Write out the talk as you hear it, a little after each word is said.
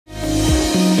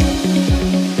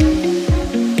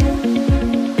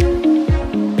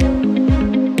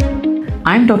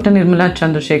I'm Dr. Nirmala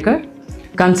Chandrashekar,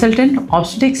 consultant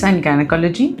Obstetrics and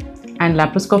Gynaecology and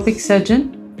laparoscopic surgeon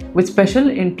with special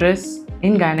interests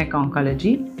in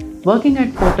gynaecology, working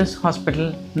at Fortis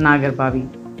Hospital, Nagarbhavi.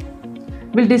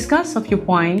 We'll discuss a few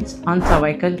points on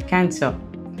cervical cancer,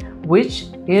 which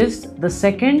is the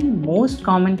second most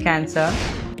common cancer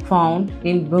found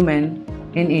in women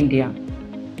in India.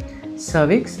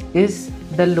 Cervix is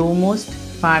the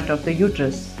lowermost part of the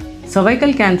uterus.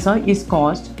 Cervical cancer is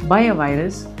caused by a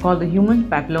virus called the human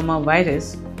papilloma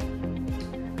virus.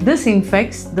 This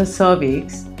infects the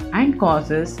cervix and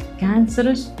causes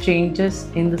cancerous changes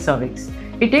in the cervix.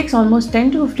 It takes almost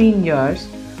 10 to 15 years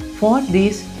for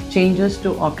these changes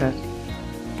to occur.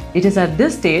 It is at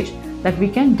this stage that we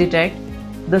can detect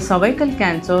the cervical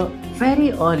cancer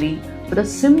very early with a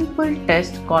simple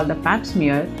test called the pap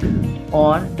smear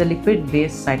or the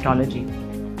lipid-based cytology.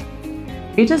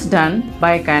 It is done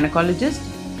by a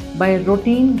gynecologist by a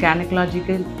routine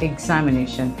gynecological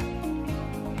examination.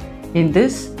 In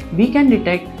this, we can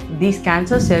detect these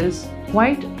cancer cells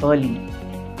quite early.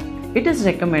 It is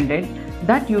recommended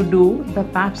that you do the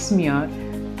pap smear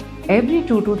every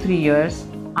 2 to 3 years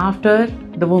after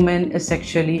the woman is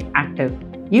sexually active.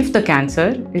 If the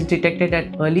cancer is detected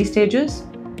at early stages,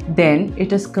 then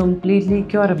it is completely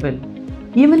curable.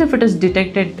 Even if it is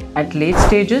detected at late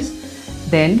stages,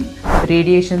 then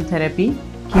radiation therapy,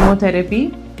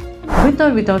 chemotherapy, with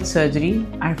or without surgery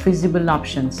are feasible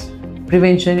options.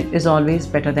 Prevention is always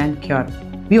better than cure.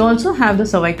 We also have the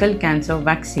cervical cancer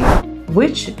vaccine,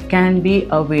 which can be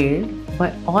availed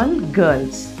by all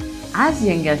girls as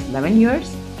young as 11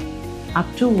 years up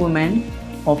to women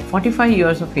of 45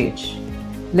 years of age.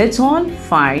 Let's all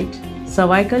fight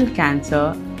cervical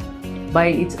cancer by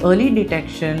its early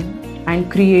detection and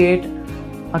create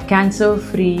a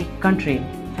cancer-free country.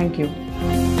 Thank you.